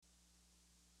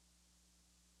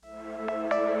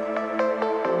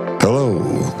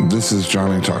This is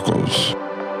Johnny Tacos.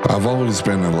 I've always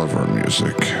been a lover of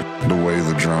music. The way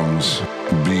the drums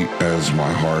beat as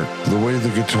my heart. The way the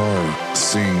guitar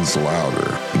sings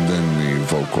louder than the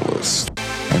vocalist.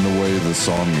 And the way the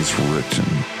song is written.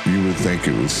 You would think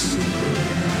it was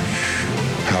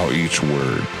how each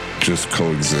word just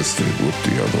coexisted with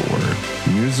the other word.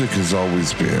 Music has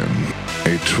always been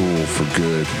a tool for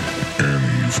good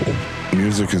and evil.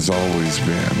 Music has always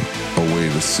been a way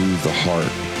to soothe the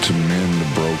heart, to mend the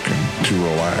broken, to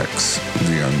relax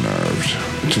the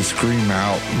unnerved, to scream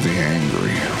out the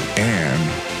angry,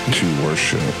 and to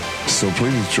worship. So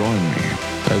please join me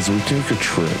as we take a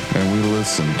trip and we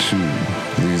listen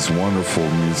to these wonderful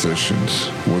musicians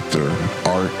with their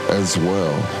art as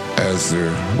well as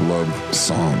their love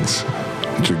songs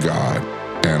to God.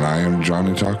 And I am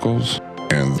Johnny Tacos,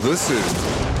 and this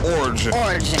is Origin.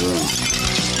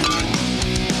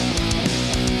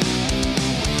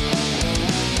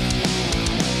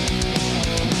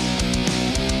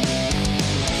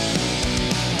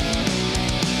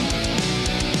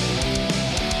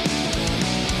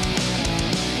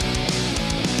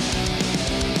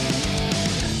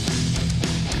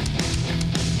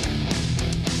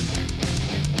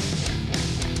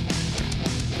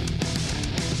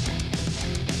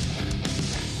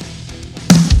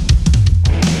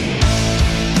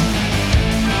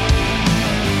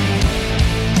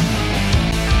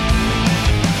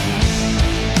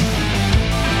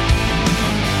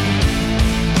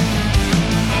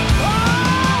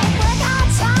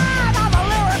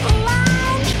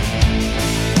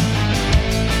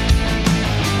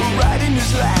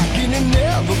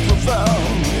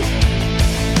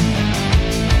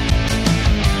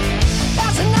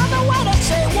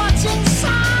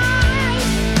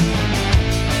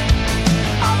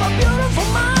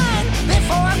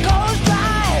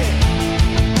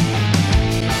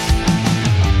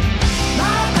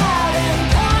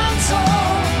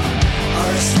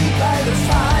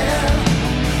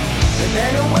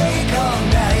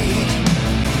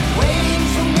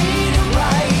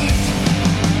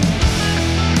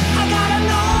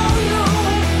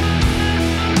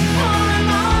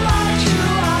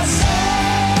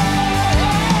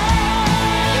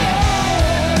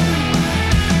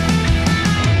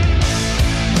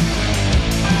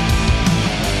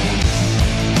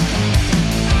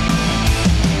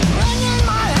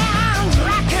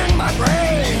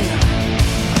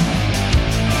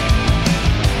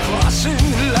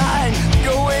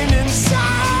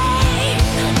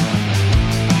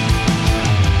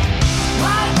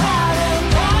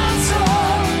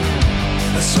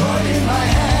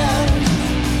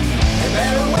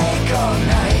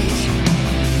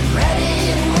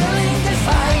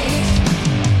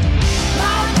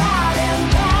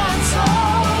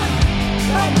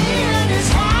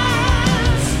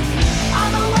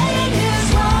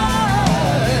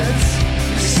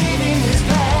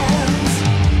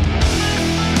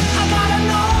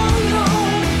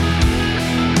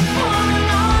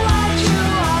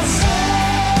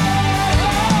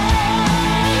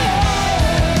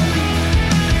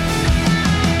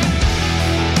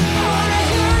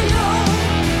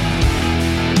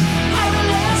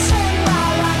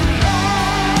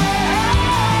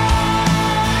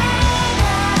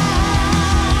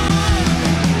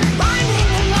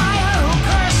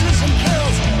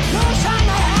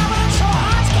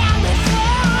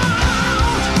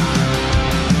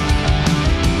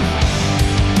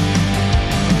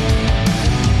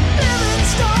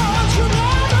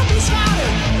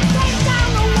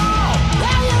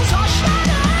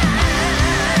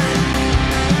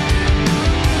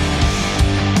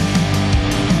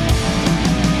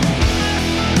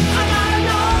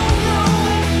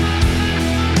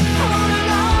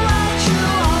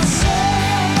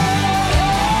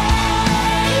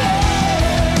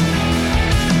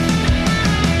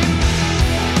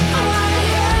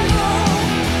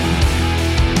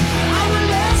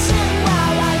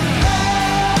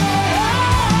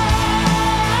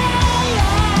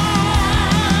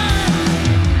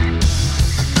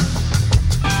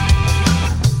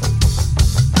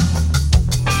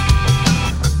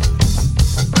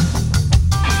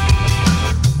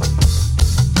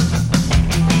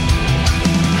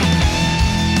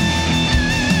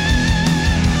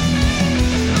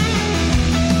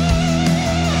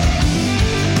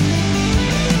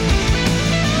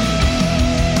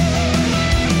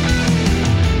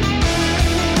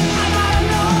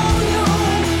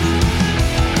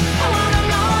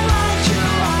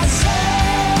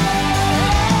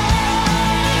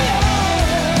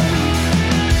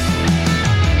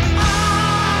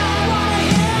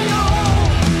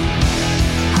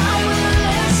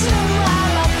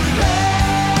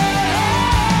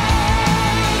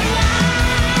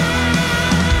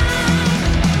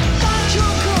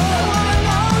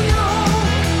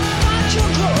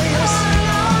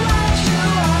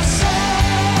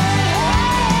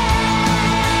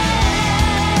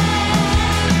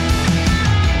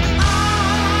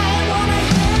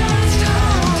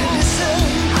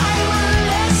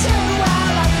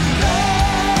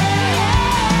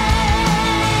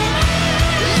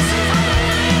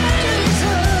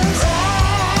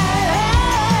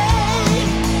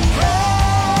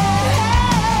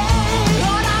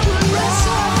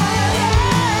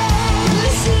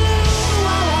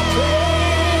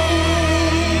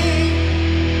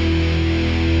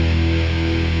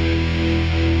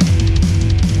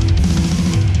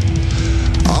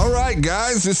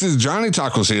 guys, this is Johnny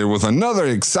Tacos here with another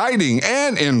exciting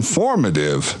and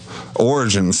informative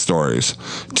origin stories.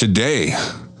 Today,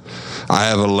 I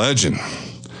have a legend,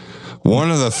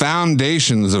 one of the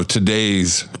foundations of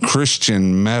today's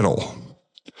Christian metal,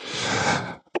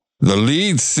 the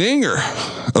lead singer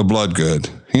of Bloodgood.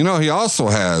 You know, he also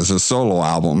has a solo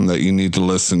album that you need to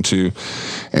listen to,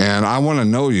 and I Want to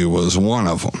Know You was one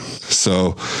of them.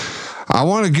 So I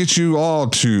want to get you all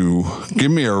to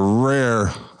give me a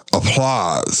rare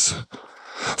applause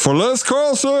for Les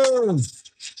Carlsen.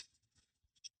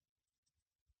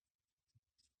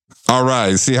 All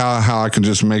right. See how I can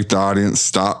just make the audience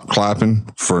stop clapping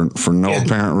for no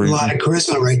apparent reason? A lot of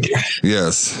charisma right there.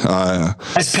 Yes.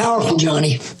 That's powerful,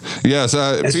 Johnny. Yes.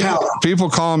 People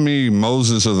call me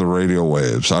Moses of the radio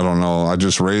waves. I don't know. I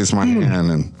just raise my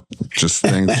hand and just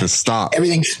things just stop.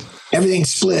 Everything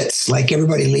splits. Like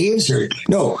everybody leaves, or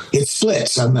no, it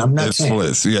splits. I'm not it saying. It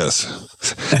splits, yes.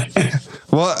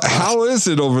 Well, how is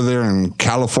it over there in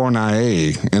California?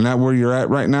 Isn't that where you're at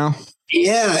right now?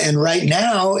 Yeah, and right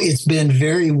now it's been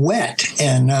very wet,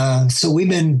 and so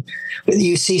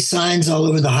you see signs all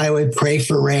over the highway, pray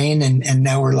for rain, and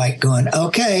now we're like going,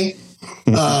 okay,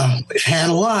 we've had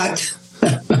a lot.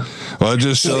 Well, it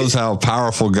just shows how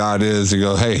powerful God is. You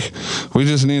go, hey, we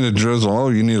just need a drizzle. Oh,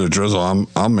 you need a drizzle.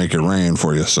 I'll make it rain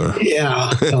for you, sir.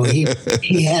 Yeah, no, he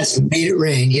has made it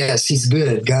rain. Yes, he's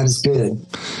good. God is good.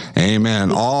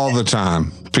 Amen. All the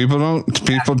time. People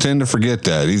tend to forget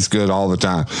that. He's good all the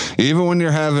time. Even when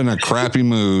you're having a crappy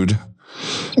mood,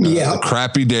 a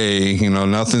crappy day,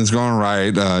 nothing's going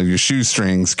right. Your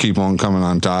shoestrings keep on coming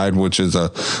untied, which is a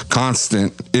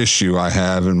constant issue I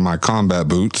have in my combat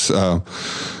boots.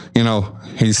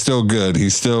 He's still good.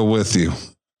 He's still with you.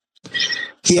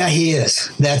 Yeah, he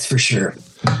is. That's for sure.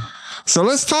 So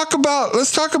let's talk about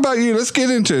you. Let's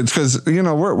get into it, because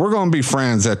we're going to be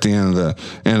friends at the end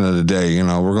of the day.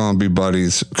 We're going to be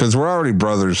buddies because we're already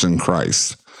brothers in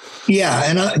Christ. Yeah,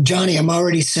 and Johnny, I'm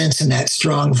already sensing that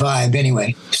strong vibe.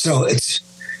 Anyway, so it's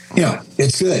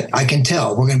good. I can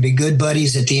tell we're going to be good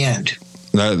buddies at the end.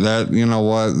 That you know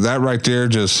what, that right there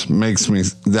just makes me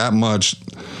that much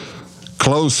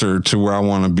closer to where I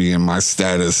want to be in my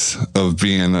status of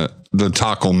being the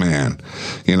taco man.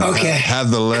 Okay. Have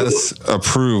the less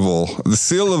approval, the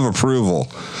seal of approval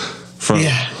from.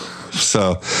 Yeah.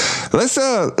 So let's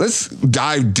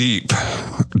dive deep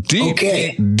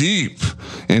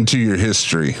into your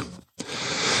history.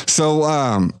 So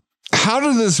how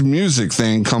did this music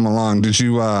thing come along? Did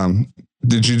you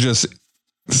just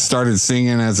started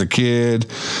singing as a kid,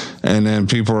 and then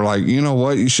people were like, you know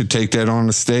what, you should take that on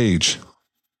the stage?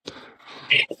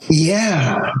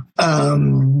 Yeah. I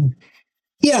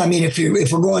mean, if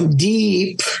we're going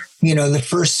deep, the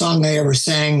first song I ever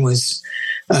sang was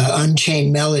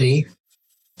Unchained Melody.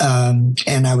 And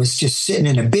I was just sitting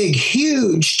in a big,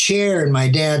 huge chair in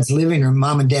my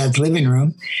mom and dad's living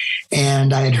room.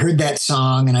 And I had heard that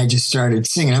song and I just started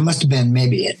singing. I must have been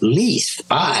maybe at least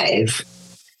 5.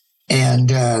 And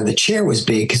the chair was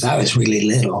big because I was really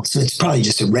little. So it's probably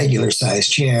just a regular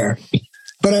sized chair.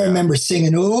 But I remember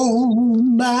singing, "Oh,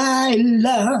 my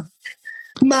love,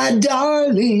 my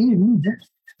darling,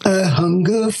 a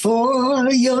hunger for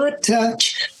your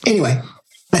touch." Anyway,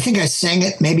 I think I sang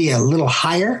it maybe a little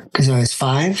higher because I was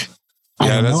 5.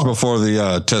 Yeah, that's before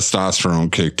the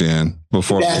testosterone kicked in.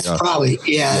 That's probably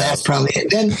it.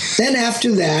 Then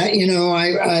after that,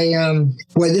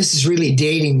 this is really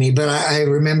dating me, but I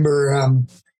remember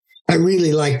I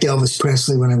really liked Elvis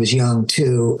Presley when I was young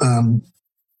too.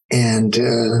 And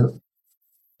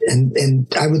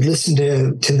I would listen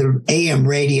to the AM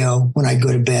radio when I'd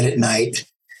go to bed at night,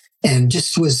 and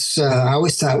just I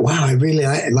always thought, wow,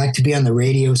 I'd like to be on the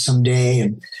radio someday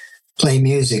and play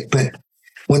music. But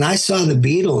when I saw the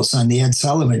Beatles on the Ed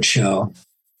Sullivan Show,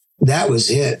 that was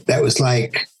it. That was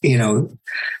like, it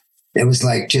was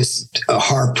like just a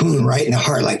harpoon right in the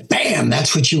heart, like, bam,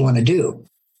 that's what you want to do.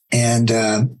 And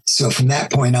so from that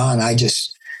point on, I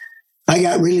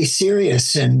got really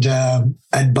serious, and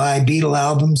I'd buy Beatle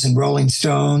albums and Rolling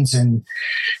Stones and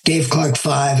Dave Clark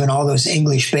 5 and all those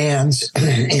English bands.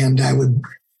 And I would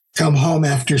come home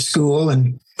after school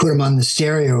and put them on the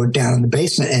stereo down in the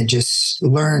basement and just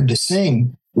learn to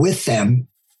sing with them.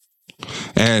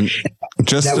 And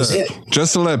just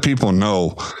to let people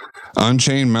know,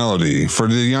 Unchained Melody, for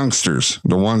the youngsters,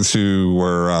 the ones who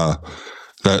were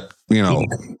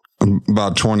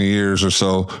about 20 years or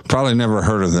so, probably never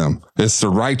heard of them. It's the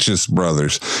Righteous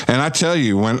Brothers. And I tell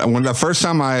you, when the first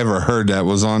time I ever heard that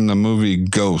was on the movie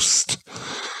Ghost.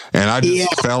 And I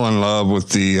just fell in love with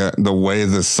the way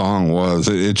the song was.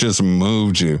 It just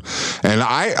moved you. And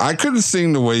I couldn't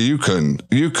sing the way you couldn't.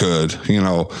 You could,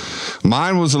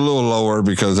 Mine was a little lower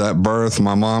because at birth,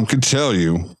 my mom could tell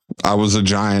you I was a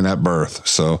giant at birth.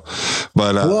 So,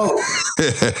 but whoa.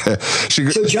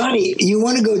 So Johnny, you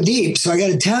want to go deep. So I got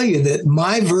to tell you that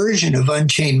my version of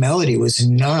Unchained Melody was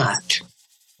not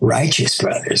Righteous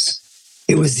Brothers.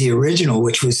 It was the original,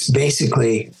 which was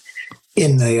basically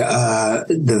in the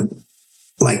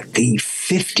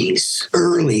 50s,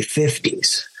 early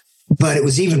 50s, but it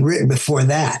was even written before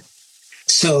that.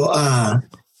 So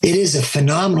it is a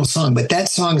phenomenal song, but that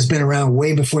song has been around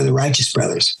way before the Righteous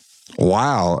Brothers.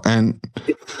 Wow. And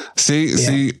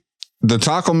see, the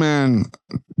Taco Man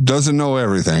doesn't know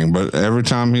everything, but every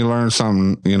time he learns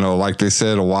something, like they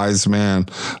said, a wise man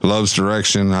loves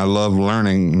direction. I love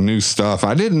learning new stuff.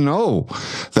 I didn't know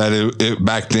that it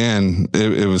back then,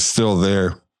 it was still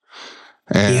there.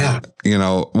 And, who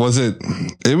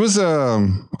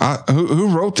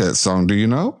wrote that song? Do you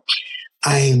know?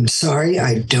 I'm sorry,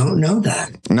 I don't know that.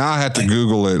 Now I have to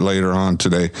Google it later on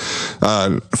today.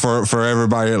 For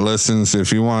everybody that listens,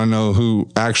 if you want to know who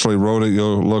actually wrote it,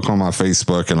 you'll look on my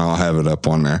Facebook and I'll have it up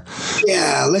on there.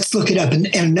 Yeah, let's look it up.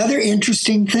 And another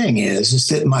interesting thing is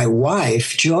that my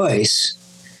wife, Joyce,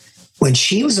 when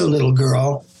she was a little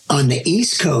girl on the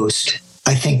East Coast,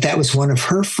 I think that was one of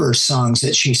her first songs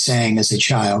that she sang as a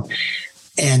child.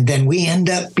 And then we end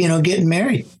up, getting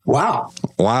married. Wow.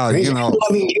 Crazy.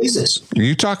 Loving Jesus.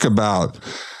 You talk about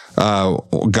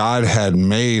God had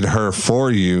made her for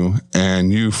you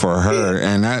and you for her. Yeah.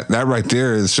 And that right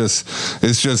there is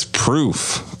just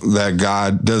proof that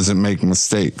God doesn't make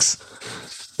mistakes.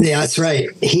 Yeah, that's right.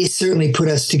 He certainly put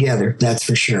us together. That's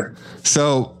for sure.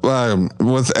 So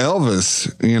with Elvis,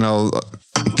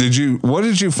 what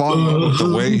did you follow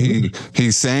the way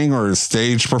he sang or his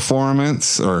stage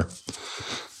performance or?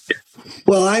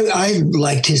 Well, I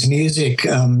liked his music. He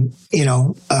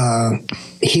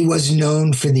was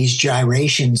known for these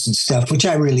gyrations and stuff, which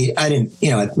I didn't,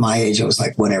 at my age, I was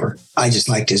like, whatever. I just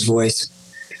liked his voice.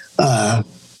 But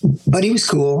he was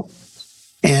cool.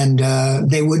 And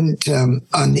they wouldn't,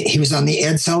 he was on the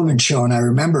Ed Sullivan Show. And I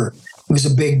remember it was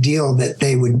a big deal that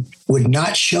they would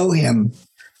not show him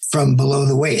from below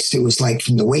the waist. It was like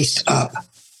from the waist up.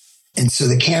 And so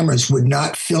the cameras would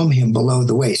not film him below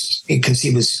the waist because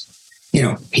he was,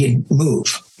 he'd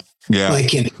move. Yeah.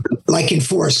 Like in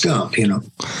Forrest Gump,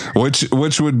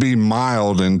 Which would be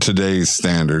mild in today's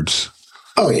standards.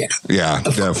 Oh, yeah. Yeah,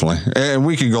 definitely. And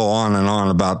we could go on and on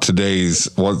about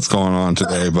what's going on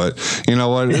today. But you know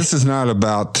what? This is not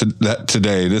about that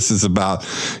today. This is about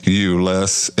you,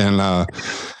 Les. And,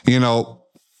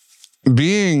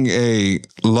 being a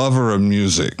lover of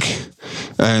music,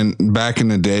 and back in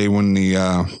the day when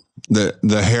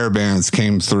the hair bands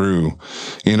came through,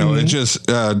 it just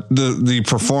the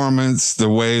performance, the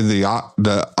way the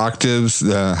octaves,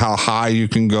 how high you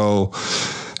can go,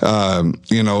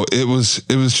 it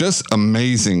was just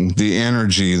amazing, the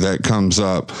energy that comes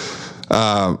up.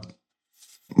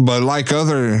 But like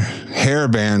other hair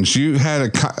bands, your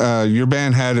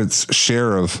band had its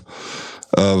share of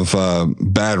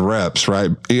bad reps,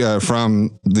 right? Yeah,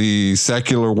 from the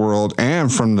secular world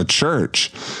and from the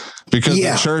church. Because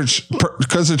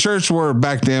the church were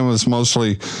back then was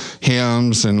mostly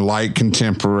hymns and light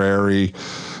contemporary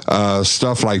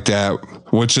stuff like that,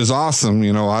 which is awesome.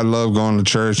 I love going to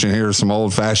church and hear some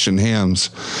old fashioned hymns,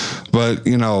 but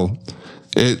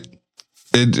it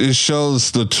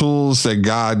shows the tools that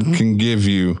God can give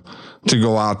you to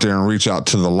go out there and reach out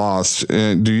to the lost.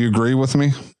 Do you agree with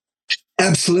me?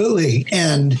 Absolutely.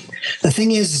 And the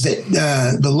thing is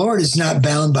that the Lord is not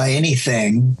bound by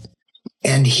anything.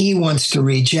 And he wants to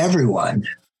reach everyone.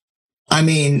 I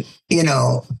mean,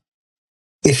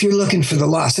 if you're looking for the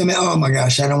lost, oh my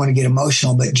gosh, I don't want to get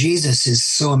emotional, but Jesus is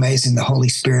so amazing, the Holy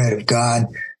Spirit of God,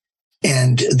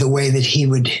 and the way that he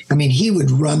would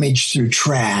rummage through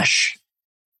trash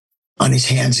on his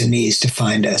hands and knees to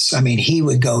find us. He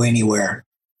would go anywhere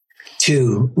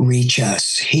to reach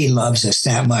us. He loves us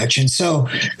that much. And so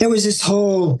there was this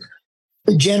whole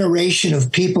generation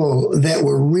of people that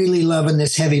were really loving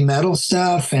this heavy metal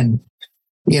stuff. And,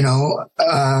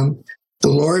 the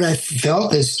Lord, I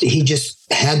felt he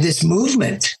just had this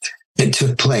movement that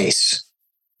took place.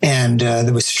 And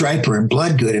there was Stryper and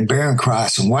Bloodgood and Barren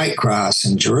Cross and White Cross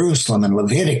and Jerusalem and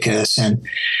Leviticus. And,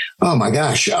 oh my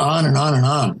gosh, on and on and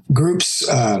on. Groups,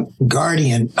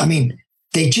 Guardian.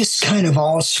 They just kind of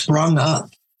all sprung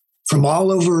up from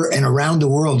all over and around the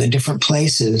world in different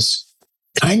places,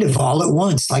 kind of all at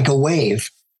once, like a wave.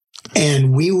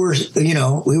 And we were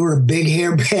big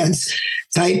hair bands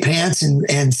tight pants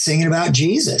and singing about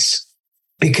Jesus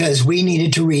because we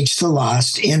needed to reach the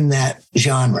lost in that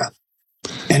genre.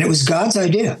 And it was God's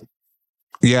idea.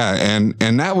 Yeah,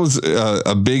 and that was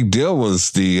a big deal. Was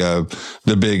the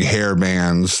big hair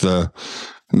bands, the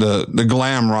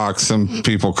glam rock, some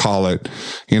people call it.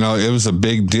 It was a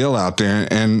big deal out there,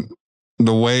 and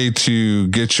the way to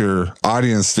get your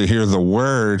audience to hear the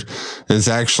word is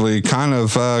actually kind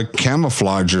of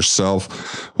camouflage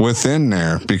yourself within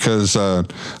there, because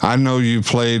I know you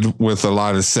played with a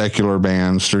lot of secular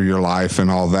bands through your life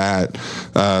and all that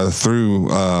through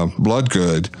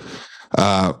Bloodgood.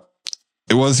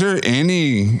 Was there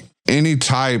any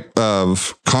type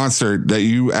of concert that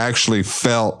you actually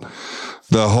felt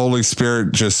the Holy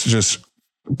Spirit just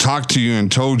talked to you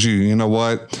and told you, you know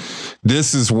what,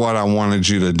 this is what I wanted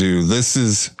you to do. This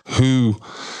is who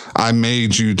I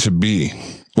made you to be.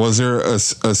 Was there a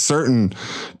certain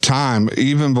time,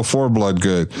 even before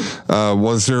Bloodgood,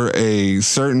 was there a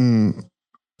certain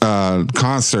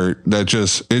concert that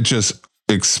just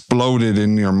exploded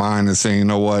in your mind and saying, you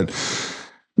know what,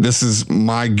 this is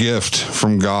my gift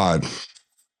from God?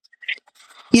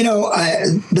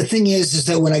 The thing is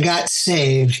that when I got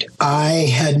saved, I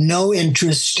had no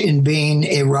interest in being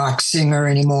a rock singer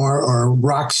anymore or a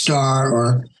rock star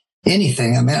or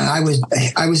anything. I mean, I was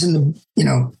in the,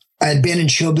 I had been in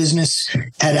show business,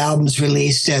 had albums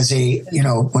released as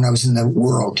when I was in the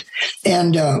world.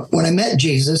 And when I met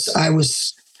Jesus, I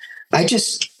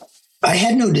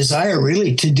had no desire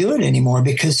really to do it anymore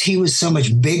because he was so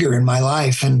much bigger in my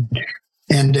life. And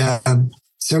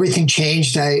so everything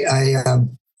changed. I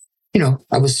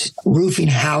was roofing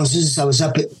houses. I was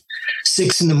up at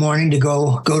 6 a.m. to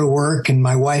go to work, and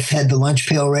my wife had the lunch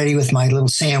pail ready with my little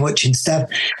sandwich and stuff.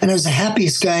 And I was the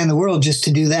happiest guy in the world just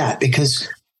to do that, because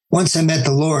once I met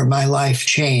the Lord, my life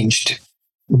changed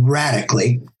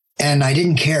radically, and I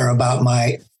didn't care about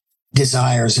my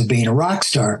desires of being a rock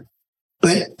star.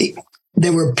 But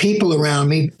there were people around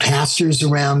me, pastors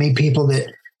around me, people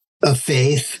of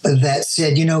faith that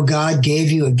said, God gave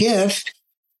you a gift.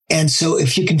 And so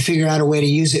if you can figure out a way to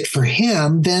use it for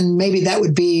him, then maybe that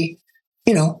would be,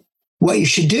 what you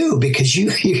should do, because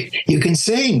you can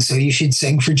sing. So you should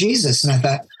sing for Jesus. And I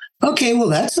thought, okay, well,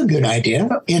 that's a good idea.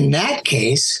 In that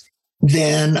case,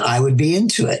 then I would be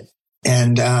into it.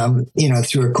 And,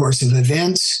 through a course of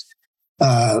events,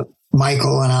 Michael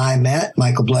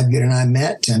Bloodgood and I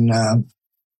met, and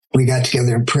we got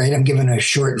together and prayed. I'm giving a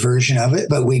short version of it,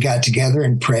 but we got together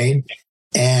and prayed.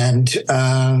 And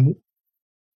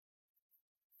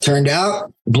turned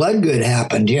out Bloodgood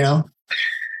happened,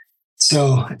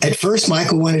 So at first,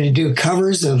 Michael wanted to do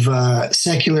covers of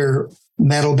secular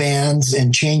metal bands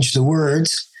and change the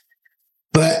words.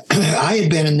 But I had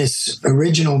been in this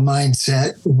original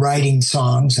mindset, writing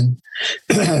songs, and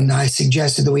I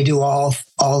suggested that we do all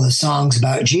the songs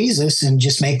about Jesus and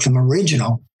just make them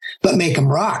original, but make them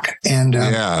rock. And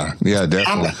yeah,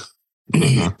 definitely.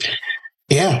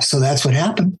 Yeah, so that's what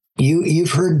happened.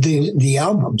 You've heard the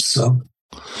albums, so.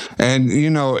 And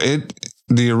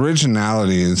the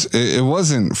originality is it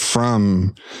wasn't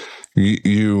from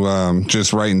you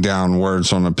just writing down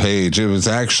words on a page. It was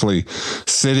actually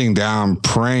sitting down,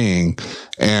 praying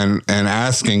and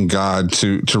asking God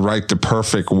to write the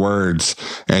perfect words.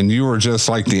 And you were just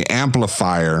like the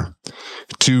amplifier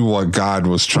to what God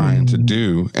was trying to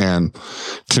do. And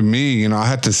to me, I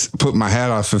had to put my hat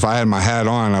off. If I had my hat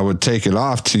on, I would take it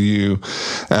off to you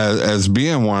as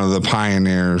being one of the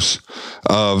pioneers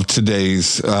of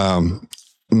today's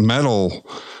metal,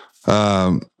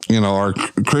 our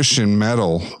Christian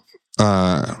metal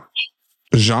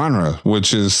genre,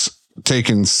 which is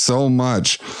taken so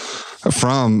much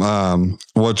from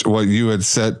what you had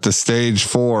set the stage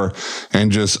for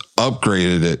and just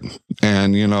upgraded it.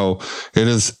 And it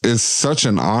is such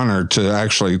an honor to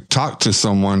actually talk to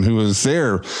someone who was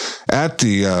there at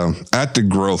the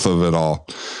growth of it all.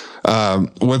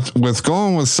 With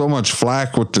going with so much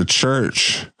flack with the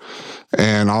church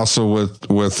and also with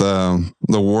the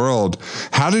world,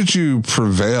 how did you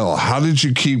prevail? How did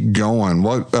you keep going?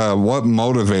 What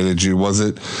motivated you? Was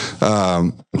it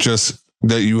just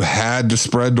that you had to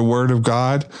spread the word of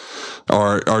God,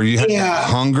 or you had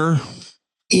hunger?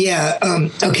 Yeah.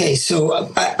 Okay.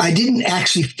 So I didn't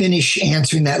actually finish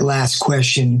answering that last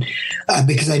question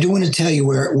because I do want to tell you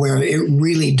where it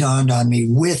really dawned on me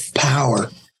with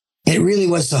power. It really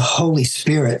was the Holy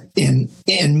Spirit in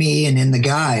me and in the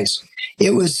guys.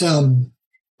 It was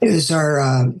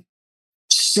our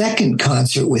second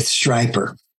concert with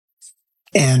Stryper,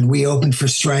 and we opened for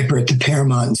Stryper at the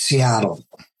Paramount in Seattle.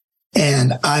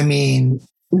 And I mean,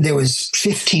 there was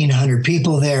 1,500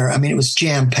 people there. I mean, it was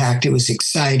jam-packed. It was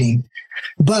exciting.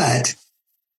 But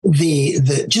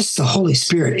the just the Holy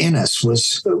Spirit in us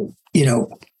was,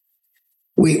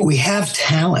 we have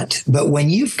talent, but when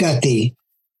you've got the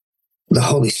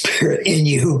Holy Spirit in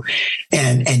you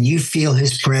and you feel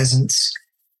his presence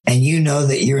and you know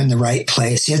that you're in the right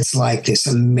place, it's like this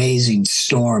amazing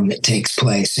storm that takes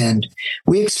place. And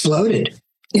we exploded,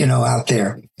 out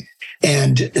there.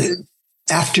 And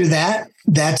after that,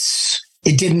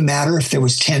 it didn't matter if there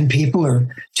was 10 people or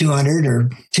 200 or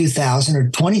 2,000 or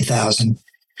 20,000.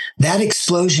 That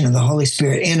explosion of the Holy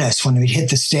Spirit in us when we hit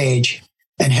the stage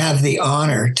and have the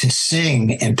honor to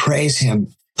sing and praise him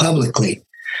publicly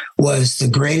was the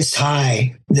greatest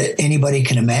high that anybody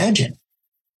can imagine.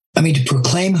 I mean, to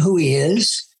proclaim who he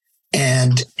is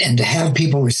and to have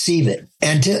people receive it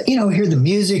and to, hear the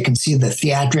music and see the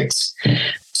theatrics.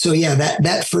 So yeah,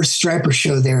 that first Striper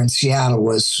show there in Seattle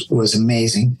was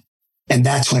amazing. And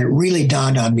that's when it really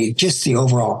dawned on me, just the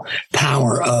overall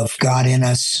power of God in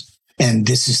us. And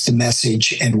this is the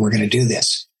message, and we're going to do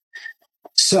this.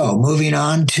 So moving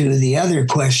on to the other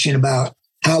question about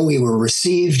how we were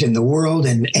received in the world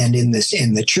and in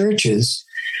the churches.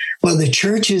 Well, the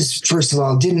churches, first of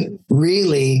all, they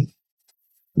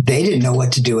didn't know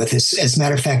what to do with this. As a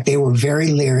matter of fact, they were very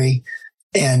leery.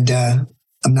 And I'm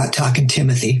not talking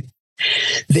Timothy.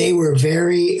 They were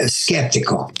very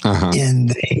skeptical. Uh-huh.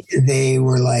 And they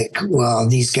were like, well,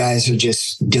 these guys are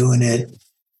just doing it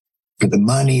for the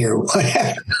money or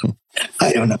whatever.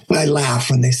 I don't know. I laugh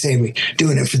when they say we're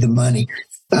doing it for the money.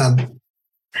 But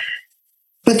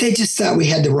they just thought we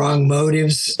had the wrong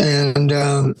motives, and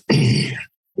they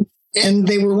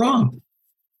were wrong.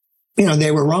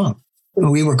 They were wrong.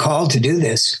 We were called to do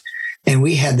this, and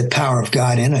we had the power of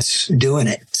God in us doing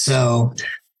it. So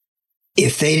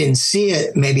if they didn't see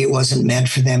it, maybe it wasn't meant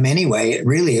for them anyway. It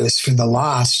was for the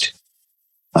lost.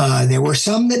 There were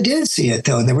some that did see it,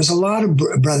 though. There was a lot of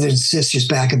brothers and sisters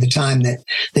back at the time that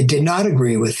did not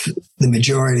agree with the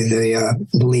majority of the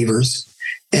believers.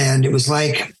 And it was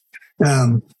like,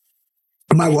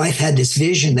 my wife had this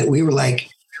vision that we were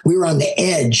on the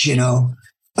edge,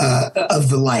 of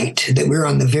the light, that we were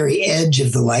on the very edge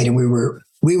of the light, and we were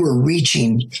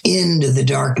reaching into the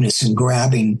darkness and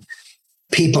grabbing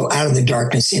people out of the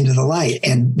darkness into the light.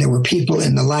 And there were people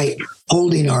in the light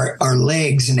holding our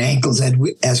legs and ankles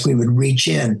as we would reach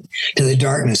in to the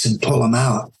darkness and pull them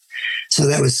out. So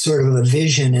that was sort of a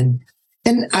vision.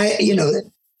 And I,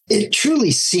 it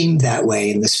truly seemed that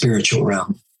way in the spiritual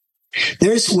realm.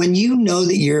 When you know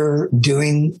that you're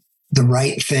doing the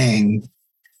right thing,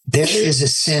 there is a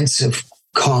sense of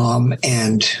calm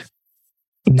and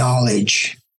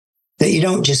knowledge that you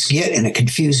don't just get in a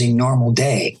confusing normal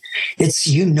day. It's,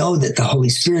 that the Holy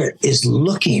Spirit is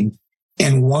looking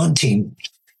and wanting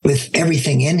with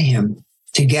everything in him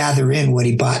to gather in what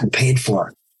he bought and paid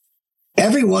for.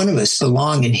 Every one of us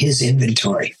belong in his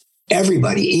inventory.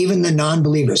 Everybody, even the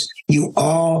non-believers, you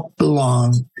all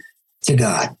belong to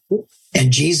God.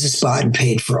 And Jesus bought and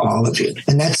paid for all of you.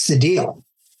 And that's the deal.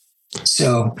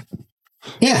 So,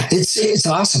 yeah, it's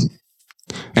awesome.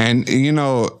 And,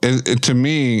 to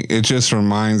me, it just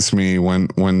reminds me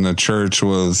when the church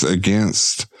was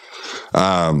against,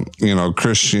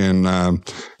 Christian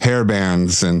hair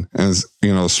bands and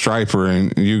Striper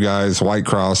and you guys, White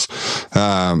Cross.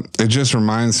 It just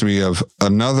reminds me of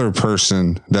another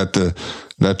person that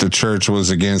the church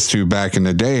was against too back in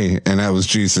the day, and that was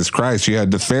Jesus Christ. You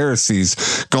had the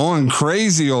Pharisees going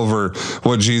crazy over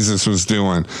what Jesus was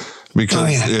doing,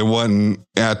 because it wasn't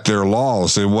at their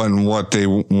laws. It wasn't what they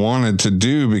wanted to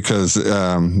do, because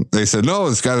they said, no,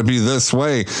 it's got to be this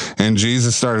way. And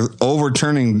Jesus started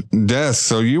overturning desks.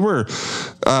 So you were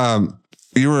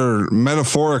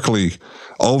metaphorically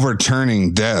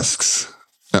overturning desks,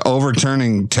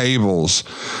 overturning tables,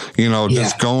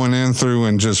 just going in through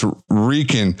and just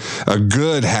wreaking a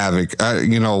good havoc.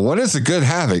 What is a good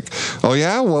havoc? Oh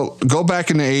yeah. Well, go back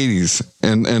in the 80s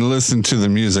and listen to the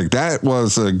music. That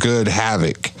was a good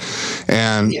havoc.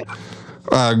 And,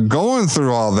 going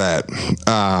through all that,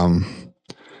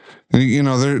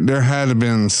 there had to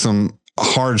been some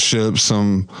hardships,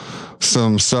 some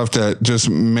stuff that just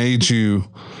made you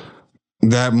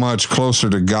that much closer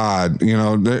to God.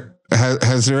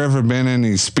 Has there ever been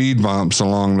any speed bumps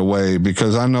along the way?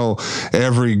 Because I know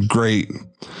every great,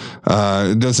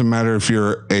 it doesn't matter if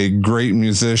you're a great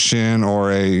musician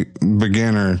or a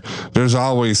beginner, there's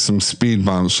always some speed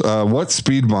bumps. What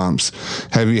speed bumps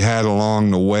have you had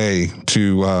along the way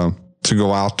to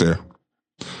go out there?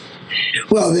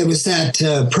 Well, there was that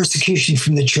persecution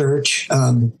from the church,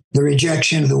 the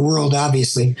rejection of the world,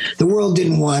 obviously. The world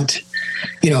didn't want,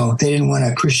 they didn't want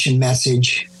a Christian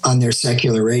message on their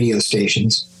secular radio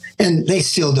stations. And they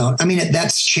still don't. I mean,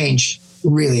 that's changed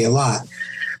really a lot.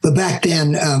 But back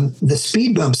then, the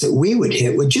speed bumps that we would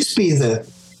hit would just be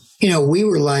we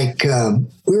were like,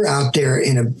 we were out there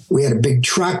we had a big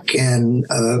truck and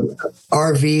a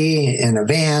RV and a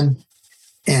van,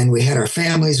 and we had our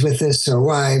families with us, our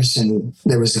wives, and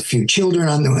there was a few children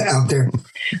out there.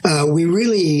 We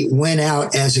really went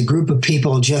out as a group of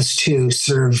people just to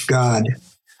serve God,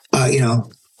 in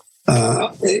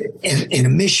a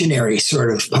missionary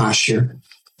sort of posture.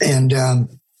 And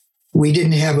we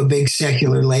didn't have a big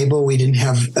secular label. We didn't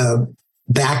have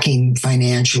backing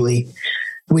financially.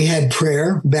 We had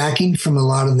prayer backing from a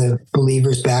lot of the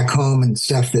believers back home and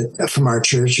stuff from our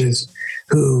churches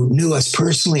who knew us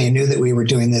personally and knew that we were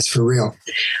doing this for real.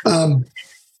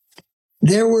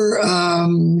 There were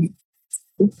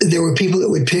people that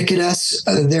would picket us.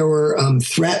 There were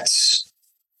threats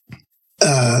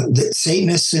that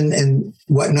Satanists and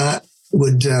whatnot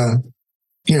would,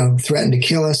 threaten to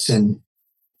kill us. And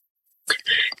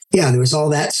yeah, there was all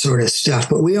that sort of stuff.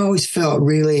 But we always felt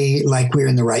really like we were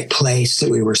in the right place, that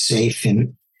we were safe,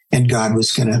 and God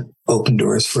was going to open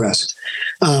doors for us.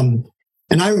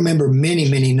 And I remember many,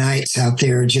 many nights out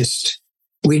there,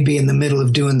 we'd be in the middle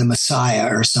of doing the Messiah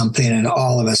or something, and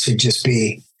all of us would just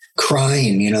be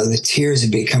crying, the tears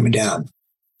would be coming down.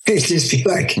 It'd just be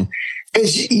like,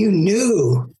 because you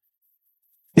knew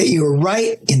that you were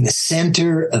right in the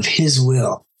center of his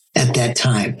will at that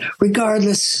time,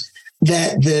 regardless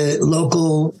that the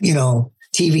local,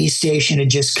 TV station had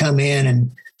just come in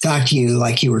and talked to you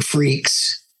like you were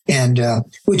freaks, and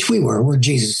which we're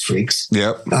Jesus freaks.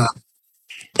 Yep.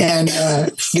 And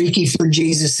freaky for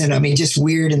Jesus. And I mean, just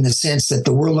weird in the sense that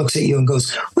the world looks at you and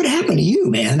goes, what happened to you,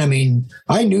 man? I mean,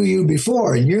 I knew you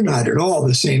before and you're not at all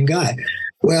the same guy.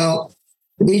 Well,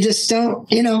 we just don't,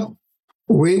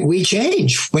 we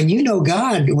change. When you know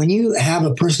God, when you have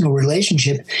a personal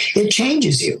relationship, it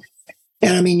changes you.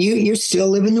 And I mean, you're still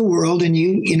living the world, and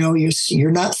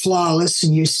you're not flawless,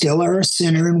 and you still are a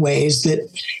sinner in ways that,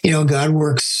 God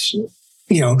works,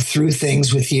 through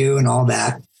things with you and all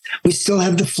that. We still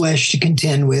have the flesh to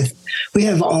contend with. We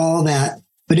have all that.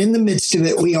 But in the midst of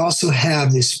it, we also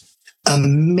have this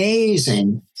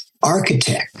amazing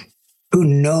architect who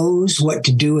knows what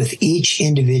to do with each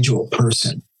individual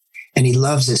person. And he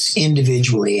loves us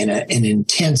individually in an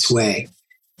intense way.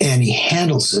 And he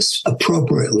handles us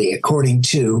appropriately according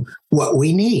to what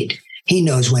we need. He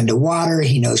knows when to water.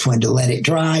 He knows when to let it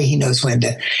dry. He knows when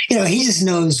to, he just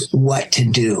knows what to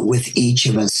do with each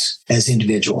of us as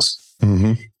individuals.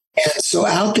 Mm-hmm. And so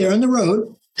out there on the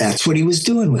road, that's what he was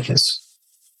doing with us.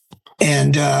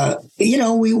 And,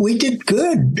 we did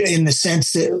good in the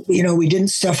sense that, we didn't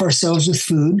stuff ourselves with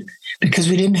food because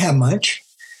we didn't have much.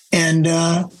 And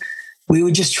we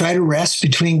would just try to rest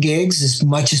between gigs as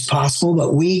much as possible.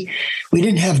 But we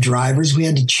didn't have drivers. We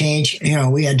had to change,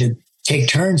 we had to take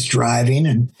turns driving.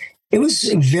 And it was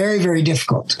very, very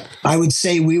difficult. I would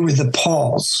say we were the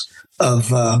Pauls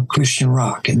of Christian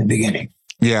rock in the beginning.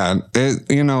 Yeah, and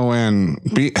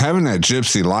having that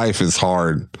gypsy life is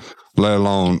hard, let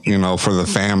alone, for the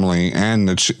family and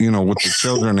with the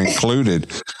children included.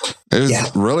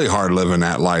 It's really hard living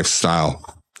that lifestyle.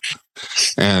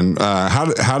 And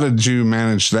how did you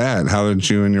manage that? How did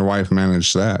you and your wife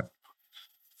manage that?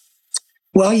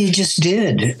 Well, you just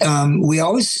did.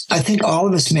 I think all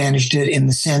of us managed it in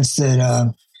the sense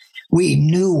that we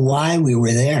knew why we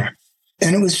were there.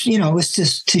 And it was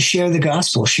just to share the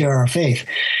gospel, share our faith.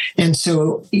 And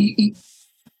so you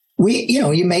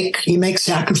make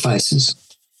sacrifices,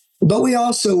 but we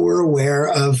also were aware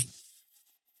of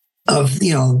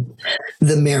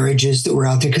the marriages that were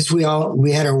out there, because we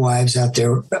had our wives out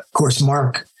there. Of course,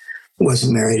 Mark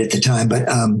wasn't married at the time, but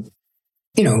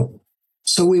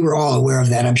so we were all aware of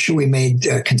that. I'm sure we made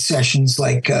concessions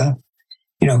like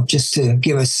just to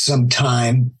give us some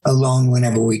time alone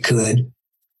whenever we could.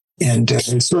 And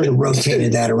sort of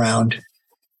rotated that around.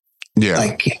 Yeah.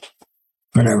 Like,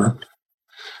 whatever.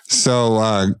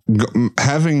 So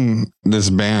having this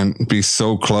band be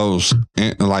so close,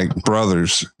 like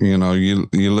brothers, you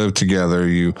live together,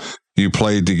 you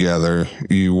played together,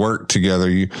 you worked together,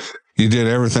 you did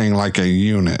everything like a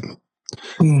unit.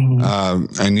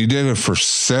 Mm-hmm. And you did it for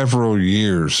several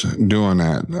years doing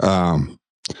that.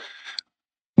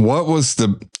 What was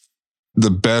the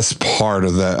best part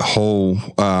of that whole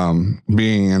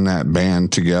being in that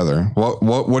band together?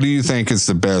 What do you think is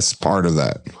the best part of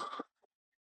that?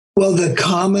 Well, the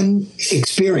common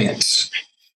experience.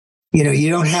 You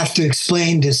don't have to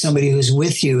explain to somebody who's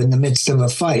with you in the midst of a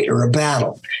fight or a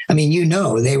battle. I mean,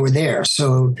 they were there.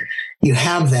 So you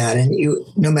have that, and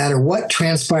no matter what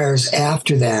transpires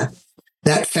after that,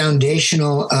 that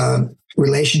foundational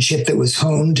relationship that was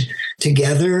honed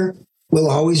together will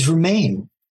always remain.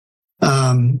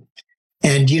 And,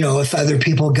 if other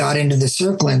people got into the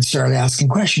circle and started asking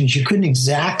questions, you couldn't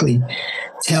exactly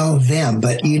tell them,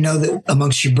 but you know that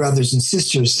amongst your brothers and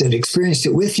sisters that experienced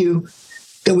it with you,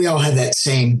 that we all have that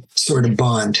same sort of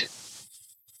bond.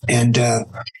 And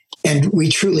we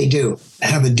truly do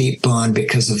have a deep bond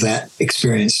because of that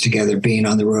experience together, being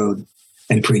on the road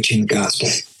and preaching the gospel.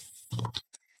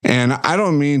 And I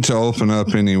don't mean to open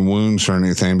up any wounds or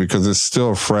anything because it's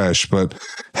still fresh, but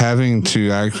having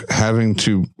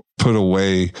to put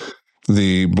away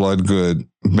the Bloodgood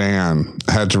band,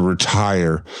 had to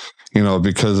retire,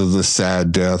 because of the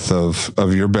sad death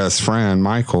of your best friend,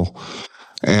 Michael,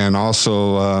 and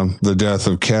also the death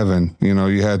of Kevin.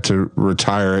 You had to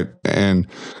retire it. And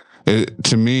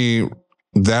to me,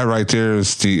 that right there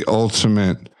is the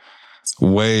ultimate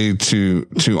way to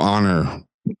honor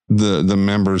the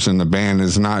members in the band,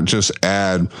 is not just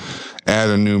add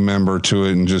a new member to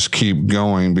it and just keep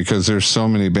going, because there's so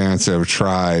many bands that have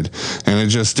tried and it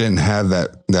just didn't have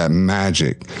that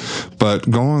magic. But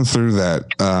going through that,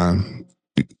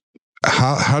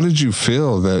 how did you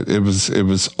feel that it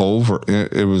was over?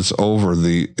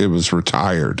 It was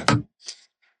retired.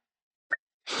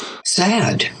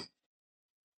 Sad.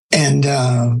 And,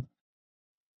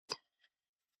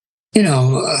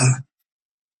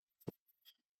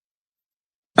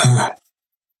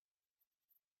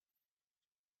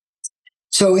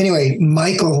 so anyway,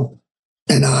 Michael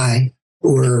and I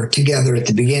were together at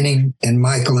the beginning, and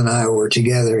Michael and I were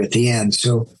together at the end.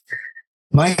 So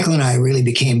Michael and I really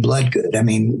became Bloodgood. I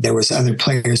mean, there was other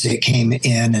players that came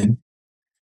in,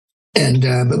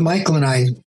 but Michael and I,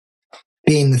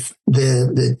 being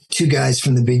the two guys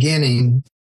from the beginning,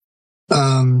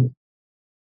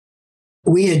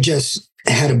 we had just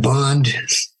had a bond,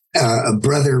 a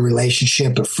brother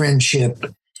relationship, a friendship,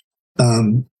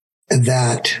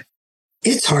 that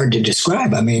it's hard to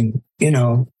describe. I mean,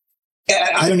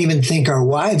 I don't even think our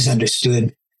wives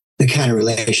understood the kind of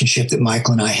relationship that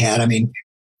Michael and I had. I mean,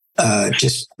 we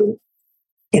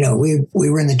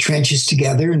were in the trenches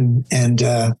together, and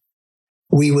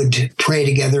we would pray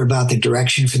together about the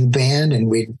direction for the band, and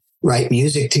we'd write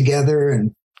music together,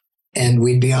 and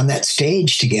we'd be on that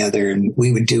stage together, and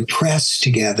we would do press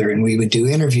together, and we would do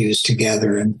interviews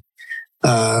together. And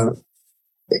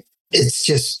it's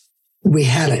just, we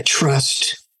had a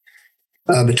trust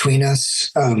between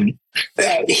us.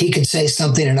 He could say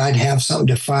something and I'd have something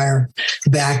to fire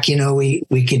back. We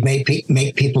could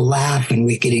make people laugh, and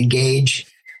we could engage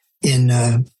in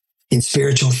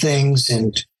spiritual things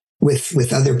and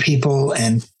with other people.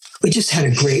 And we just had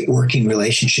a great working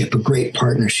relationship, a great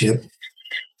partnership.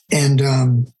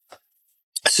 And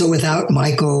so without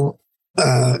Michael,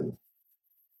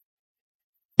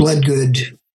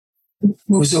 Bloodgood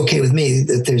was okay with me,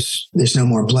 that there's no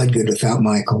more Bloodgood without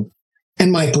Michael.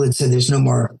 And Michael had said there's no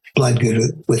more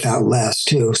Bloodgood without Les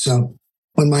too. So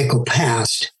when Michael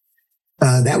passed,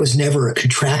 that was never a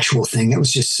contractual thing. That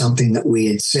was just something that we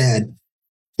had said,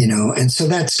 and so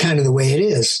that's kind of the way it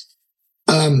is.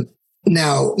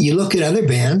 Now you look at other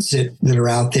bands that are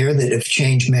out there that have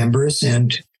changed members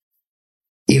and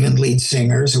even lead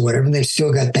singers or whatever, and they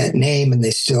still got that name, and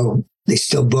they still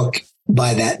book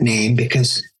by that name,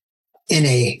 because in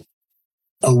a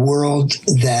world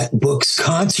that books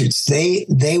concerts, they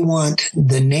want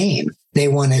the name. They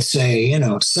want to say,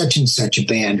 such and such a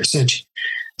band or such.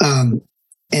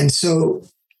 And so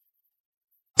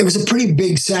it was a pretty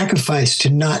big sacrifice to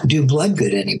not do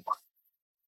Bloodgood anymore,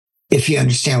 if you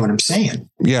understand what I'm saying.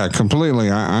 Yeah, completely.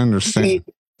 I understand.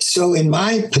 So in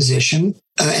my position,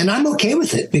 and I'm okay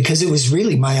with it, because it was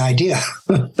really my idea.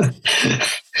 I'm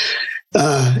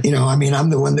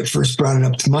the one that first brought it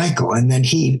up to Michael, and then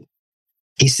he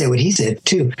said what he said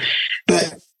too.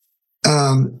 But,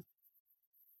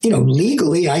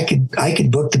 legally I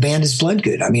could book the band as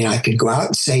Bloodgood. I mean, I could go out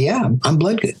and say, yeah, I'm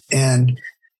Bloodgood.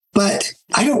 But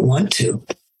I don't want to.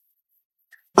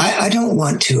 I don't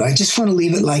want to. I just want to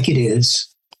leave it like it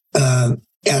is, out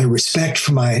of respect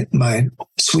for my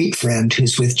sweet friend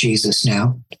who's with Jesus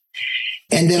now.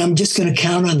 And then I'm just going to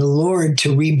count on the Lord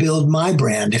to rebuild my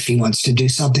brand. If he wants to do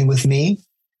something with me,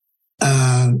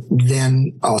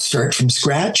 then I'll start from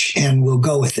scratch and we'll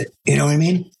go with it. You know what I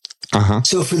mean? Uh-huh.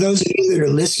 So for those of you that are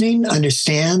listening,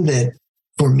 understand that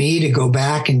for me to go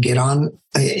back and get on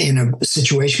in a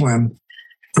situation where I'm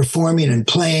performing and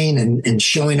playing and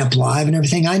showing up live and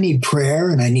everything, I need prayer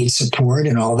and I need support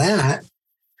and all that.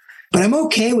 But I'm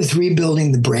okay with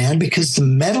rebuilding the brand, because the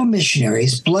Metal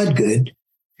Missionaries, Bloodgood,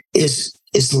 is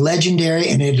legendary,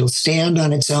 and it'll stand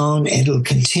on its own. And it'll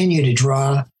continue to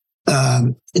draw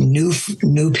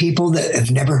new people that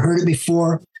have never heard it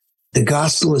before. The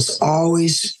gospel is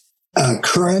always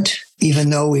current even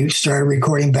though we started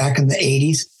recording back in the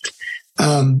 80s.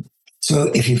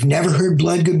 So if you've never heard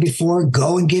Bloodgood before,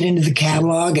 go and get into the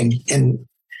catalog and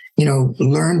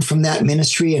learn from that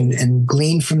ministry and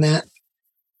glean from that.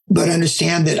 But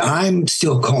understand that I'm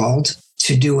still called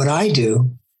to do what I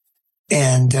do.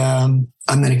 And I'm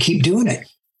going to keep doing it.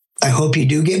 I hope you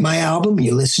do get my album,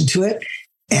 you listen to it.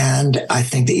 And I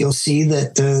think that you'll see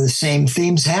that the same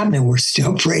theme's happening. We're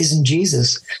still praising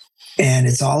Jesus. And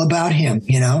it's all about him,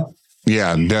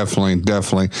 Yeah,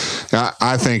 definitely.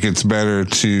 I think it's better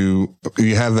you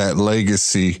have that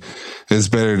legacy. It's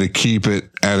better to keep it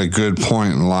at a good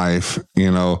point in life,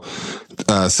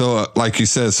 so like you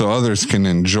said, so others can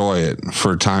enjoy it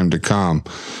for time to come.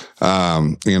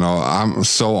 I'm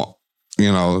so,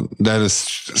 that is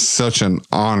such an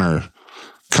honor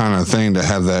kind of thing to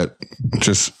have that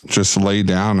just lay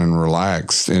down and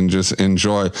relax and just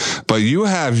enjoy. But you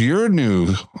have your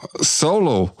new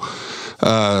solo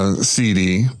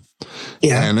CD,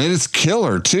 and it's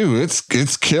killer too.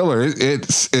 It's killer.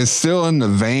 It's still in the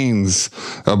veins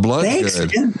of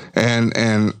Bloodgood,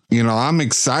 and I'm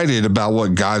excited about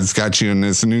what God's got you in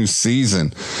this new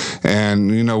season.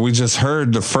 And we just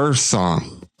heard the first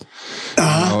song,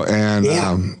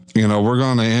 we're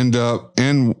going to end up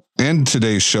in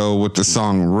today's show with the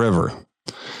song River.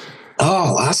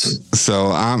 Oh, awesome. So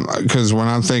because when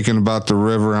I'm thinking about the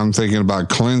river, I'm thinking about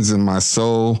cleansing my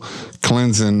soul,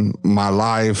 cleansing my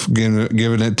life,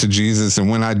 giving it to Jesus. And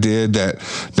when I did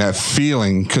that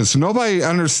feeling, because nobody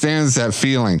understands that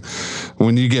feeling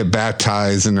when you get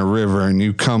baptized in the river and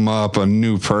you come up a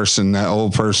new person, that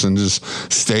old person just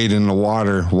stayed in the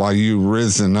water while you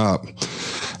risen up.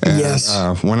 And, yes.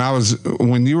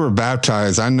 When you were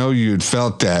baptized, I know you'd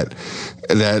felt that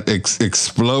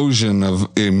explosion of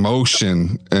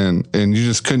emotion, and you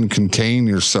just couldn't contain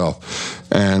yourself.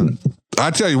 And I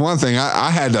tell you one thing,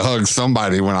 I had to hug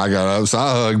somebody when I got up. So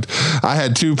I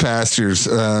had two pastors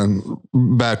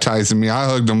baptizing me. I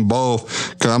hugged them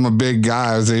both because I'm a big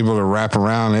guy. I was able to wrap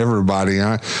around everybody.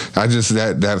 I just,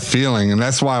 that feeling. And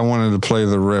that's why I wanted to play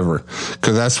the river,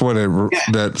 because that's what it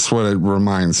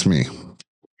reminds me.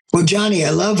 Well, Johnny,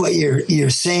 I love what you're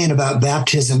saying about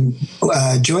baptism.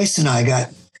 Joyce and I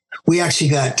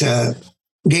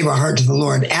gave our heart to the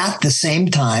Lord at the same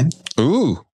time.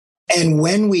 Ooh. And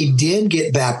when we did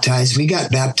get baptized, we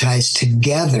got baptized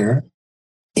together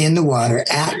in the water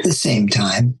at the same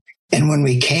time. And when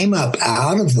we came up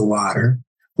out of the water,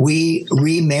 we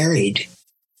remarried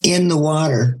in the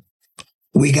water.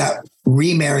 We got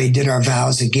remarried, did our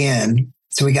vows again.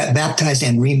 So we got baptized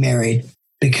and remarried,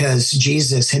 because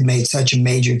Jesus had made such a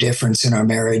major difference in our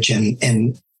marriage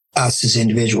and us as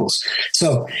individuals.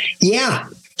 So, yeah,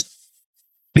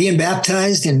 being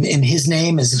baptized in his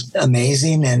name is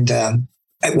amazing. And I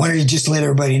wanted to just let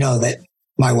everybody know that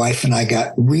my wife and I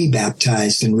got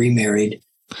rebaptized and remarried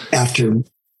after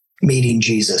meeting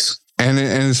Jesus. And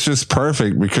it's just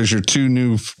perfect, because you're two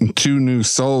new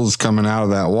souls coming out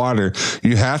of that water.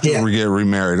 You have to get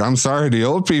remarried. I'm sorry, the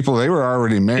old people, they were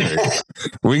already married.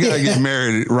 We got to get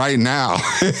married right now.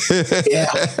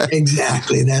 Yeah,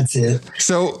 exactly. That's it.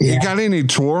 So you got any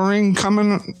touring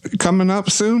coming up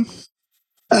soon?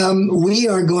 We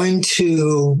are going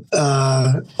to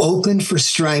open for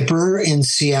Stryper in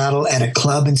Seattle at a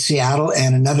club in Seattle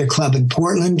and another club in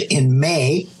Portland in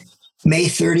May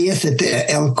 30th at the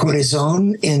El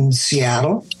Corazon in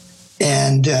Seattle,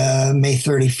 and May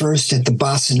 31st at the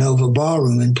Bossa Nova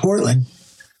Ballroom in Portland.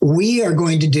 We are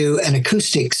going to do an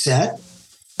acoustic set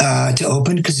to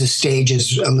open, because the stage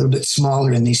is a little bit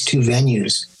smaller in these two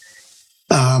venues.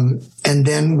 And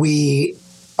then we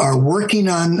are working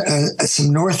on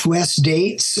some Northwest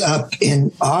dates up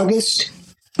in August,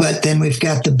 but then we've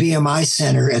got the BMI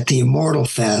Center at the Immortal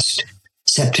Fest,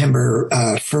 September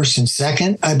 1st and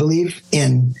 2nd, I believe,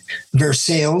 in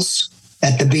Versailles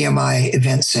at the BMI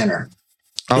Event Center,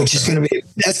 which is going to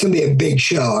be a big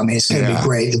show. I mean, it's going to be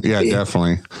great.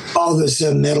 Definitely. All those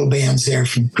metal bands there,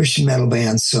 from Christian metal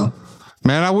bands. So,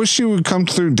 man, I wish you would come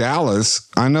through Dallas.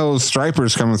 I know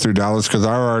Stryper's coming through Dallas, because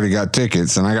I already got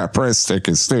tickets, and I got press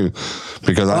tickets too,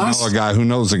 because I know a guy who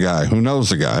knows a guy who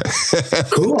knows a guy.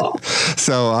 Cool.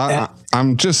 So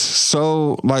I'm just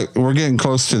so, we're getting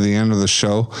close to the end of the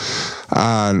show.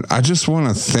 I just want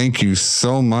to thank you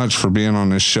so much for being on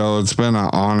this show. It's been an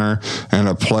honor and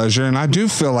a pleasure. And I do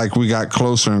feel like we got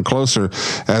closer and closer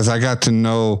as I got to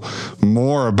know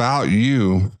more about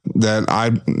you that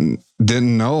I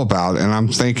didn't know about. And I'm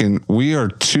thinking we are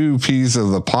two peas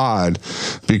of the pod,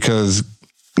 because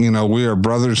we are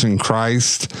brothers in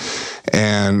Christ,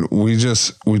 and we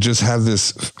just have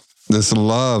this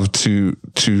love to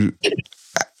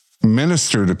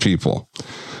minister to people.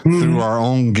 through our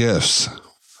own gifts.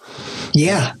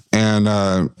 Yeah. And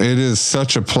it is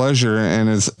such a pleasure, and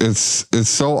it's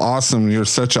so awesome. You're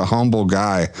such a humble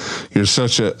guy. You're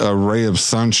such a ray of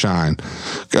sunshine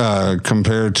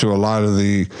compared to a lot of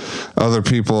the other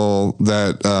people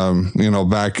that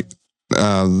back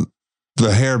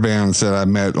the hair bands that I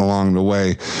met along the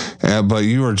way. But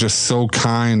you are just so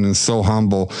kind and so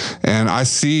humble. And I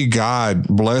see God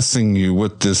blessing you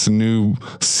with this new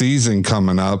season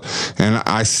coming up. And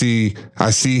I see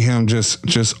him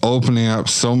just opening up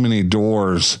so many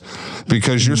doors,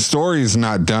 because your story is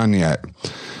not done yet.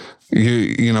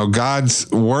 You know, God's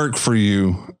work for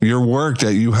you, your work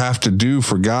that you have to do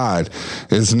for God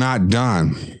is not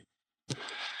done.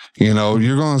 You know,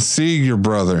 you're going to see your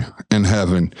brother in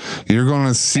heaven. You're going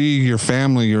to see your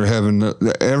family, your heaven,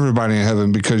 everybody in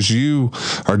heaven, because you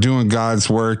are doing God's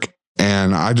work.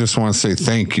 And I just want to say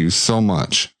thank you so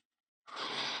much.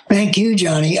 Thank you,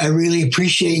 Johnny. I really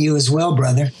appreciate you as well,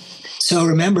 brother. So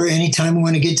remember, anytime we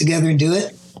want to get together and do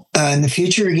it in the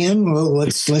future again, well,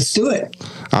 let's do it.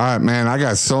 All right, man. I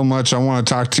got so much I want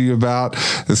to talk to you about,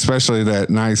 especially that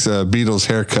nice Beatles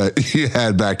haircut you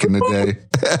had back in the day.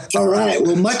 All right.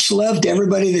 Well, much love to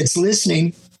everybody that's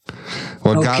listening.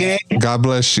 Well, okay. God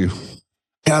bless you.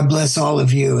 God bless all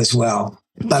of you as well.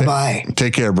 Bye-bye.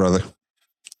 Take care, brother.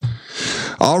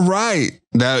 All right.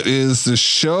 That is the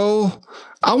show.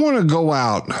 I want to go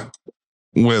out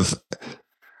with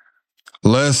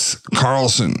Les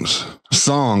Carlsen's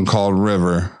song called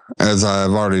River, as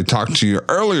I've already talked to you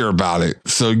earlier about it.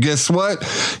 So guess what?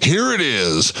 Here it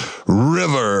is,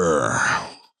 River,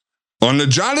 on the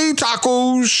Johnny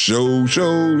Taco Show.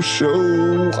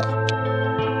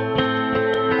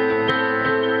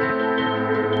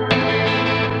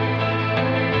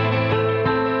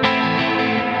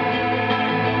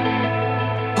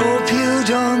 Hope you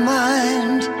don't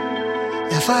mind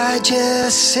if I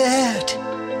just sit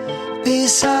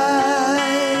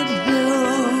beside you.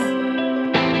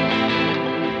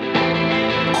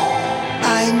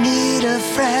 I need a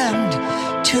friend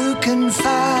to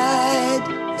confide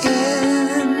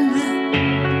in.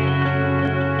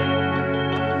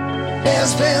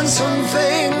 There's been some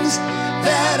things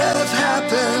that have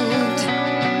happened,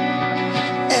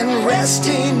 and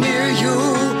resting near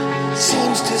you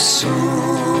seems to soothe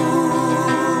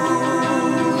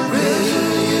me.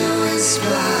 You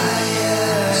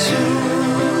inspire, soothe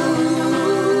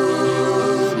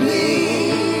me.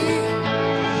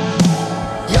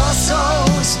 You're so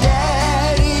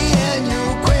steady and you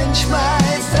quench my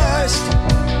thirst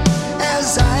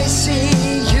as I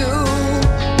see you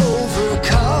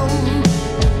overcome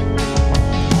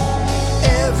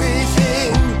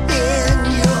everything in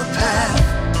your path,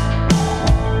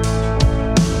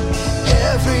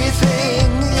 everything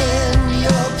in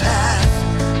your path.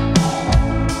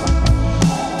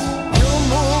 You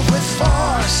move with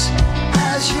force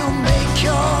as you make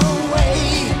your way,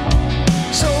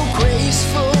 so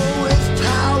graceful with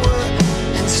power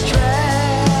and strength.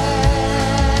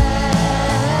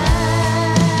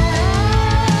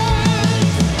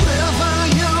 River,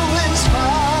 you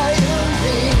inspire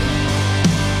me.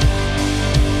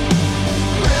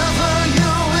 River,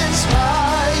 you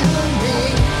inspire me.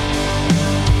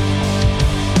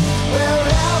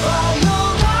 Wherever you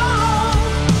go,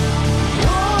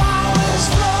 you always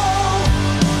flow.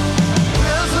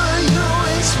 River, you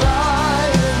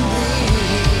inspire me.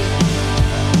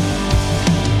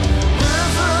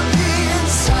 River, be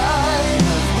inside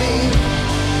of me.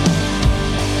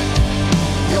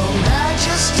 Your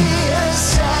majesty has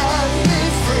set me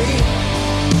free.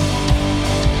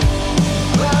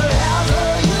 Wherever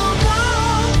you go,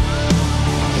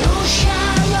 you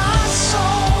share your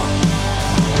soul.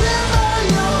 River,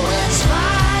 you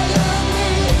inspire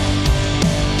me.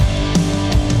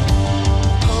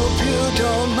 Hope you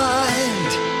don't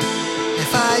mind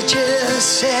if I just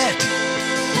sit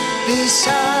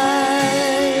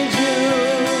beside you.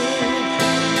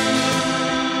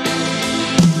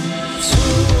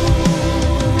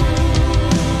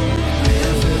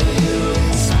 River, you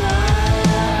inspire,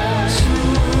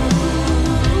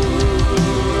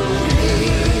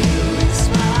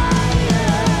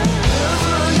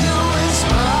 River, you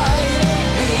inspire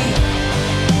me.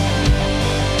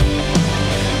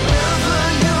 River,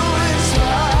 you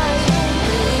inspire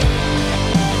me.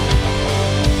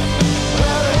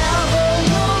 Wherever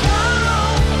you go,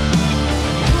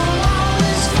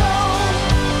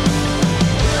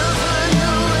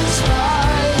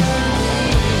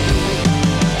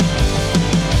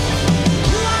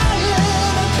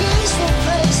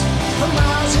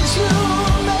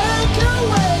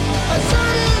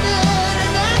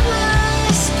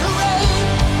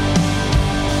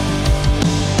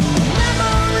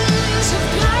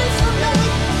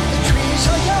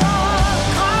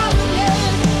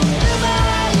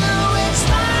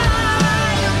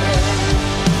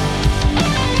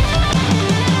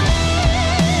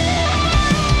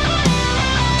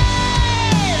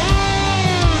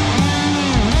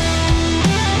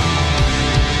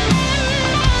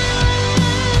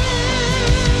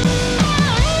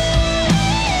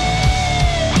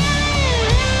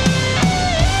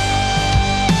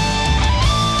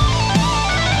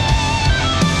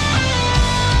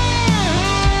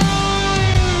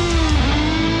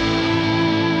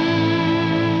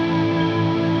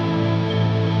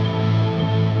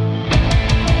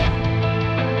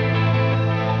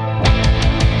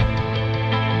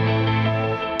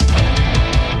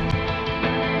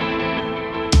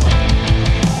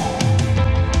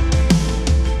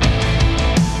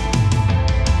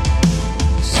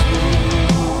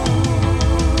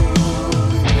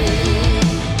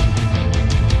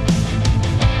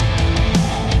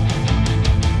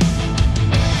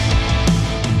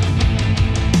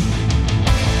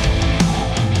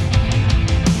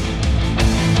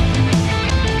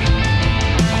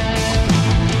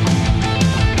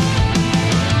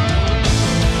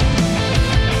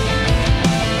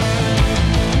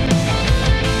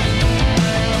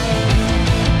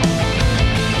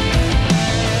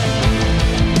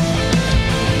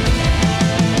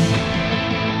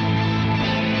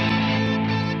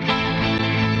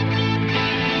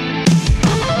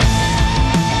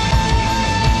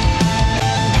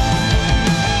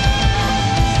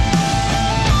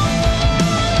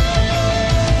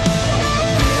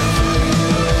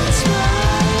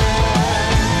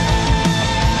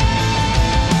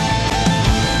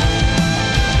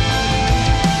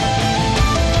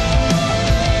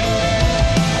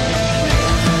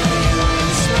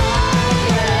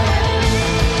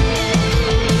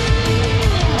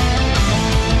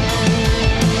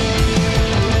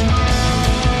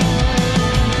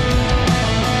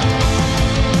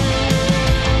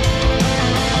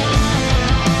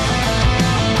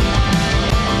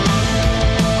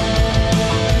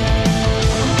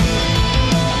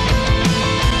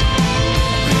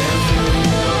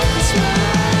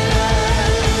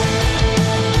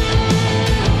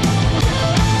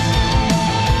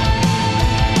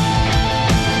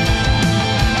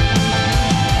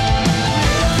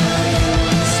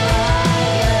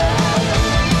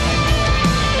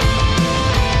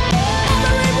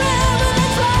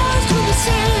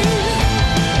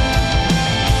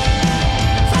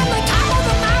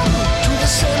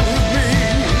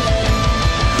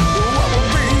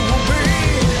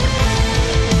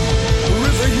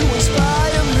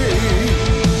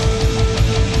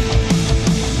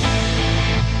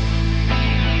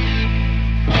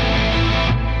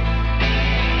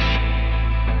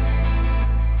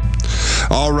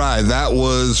 All right, that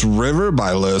was River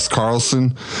by Les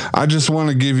Carlsen. I just want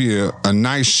to give you a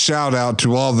nice shout out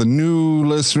to all the new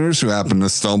listeners who happen to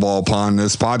stumble upon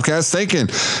this podcast thinking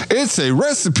it's a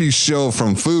recipe show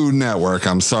from Food Network.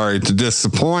 I'm sorry to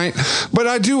disappoint, but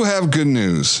I do have good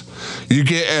news. You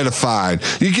get edified.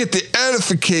 You get the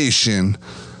edification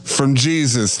from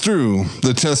Jesus through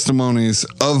the testimonies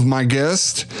of my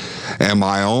guest and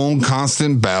my own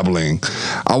constant babbling.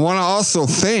 I want to also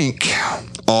thank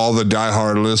all the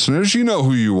diehard listeners. You know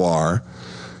who you are.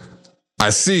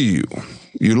 I see you.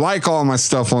 You like all my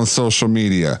stuff on social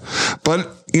media. But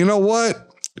you know what?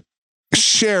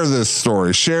 Share this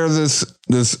story. Share this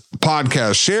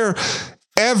podcast. Share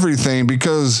everything,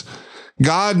 because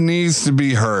God needs to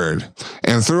be heard.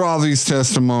 And through all these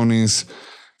testimonies,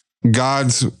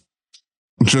 God's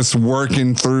just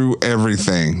working through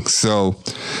everything. So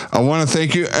I want to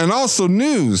thank you. And also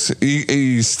news.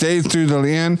 You stayed through the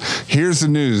end. Here's the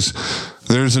news.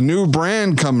 There's a new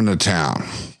brand coming to town.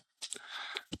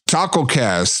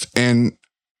 TacoCast. And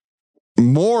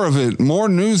more of it, more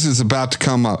news is about to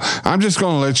come up. I'm just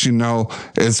going to let you know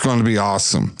it's going to be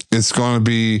awesome. It's going to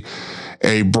be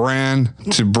a brand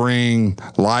to bring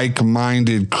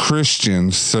like-minded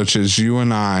Christians such as you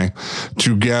and I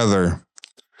together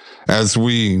as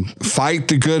we fight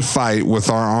the good fight with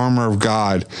our armor of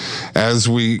God, as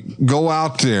we go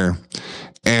out there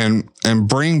and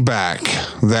bring back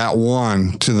that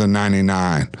one to the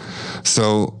 99.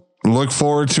 So look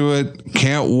forward to it.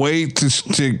 Can't wait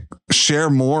to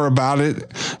share more about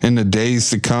it in the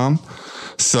days to come.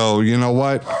 So you know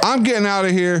what? I'm getting out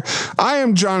of here. I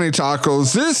am Johnny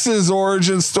Tacos. This is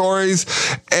Origin Stories,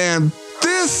 and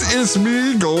this is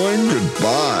me going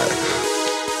goodbye.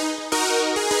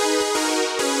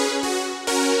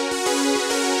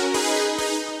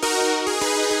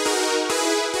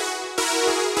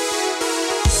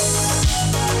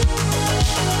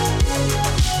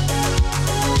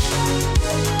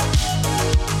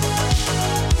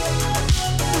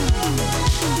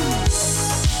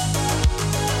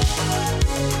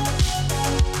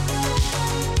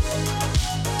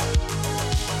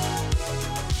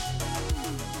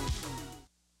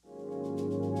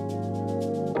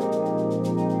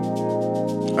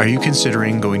 Are you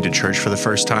considering going to church for the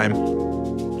first time?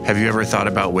 Have you ever thought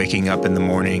about waking up in the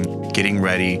morning, getting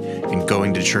ready, and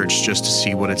going to church just to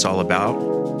see what it's all about?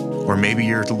 Or maybe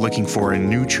you're looking for a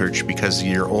new church because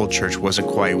your old church wasn't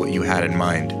quite what you had in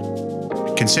mind.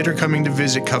 Consider coming to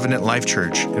visit Covenant Life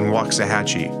Church in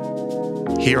Waxahachie.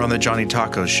 Here on the Johnny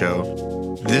Tacos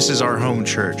Show, this is our home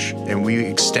church, and we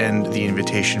extend the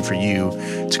invitation for you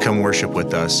to come worship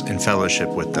with us and fellowship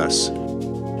with us.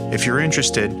 If you're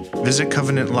interested, visit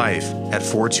Covenant Life at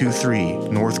 423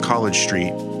 North College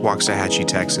Street, Waxahachie,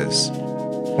 Texas.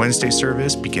 Wednesday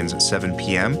service begins at 7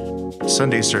 p.m.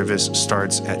 Sunday service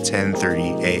starts at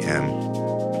 10:30 a.m.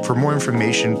 For more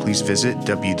information, please visit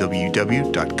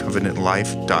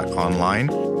www.covenantlife.online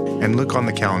and look on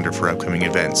the calendar for upcoming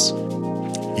events.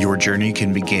 Your journey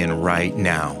can begin right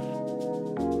now.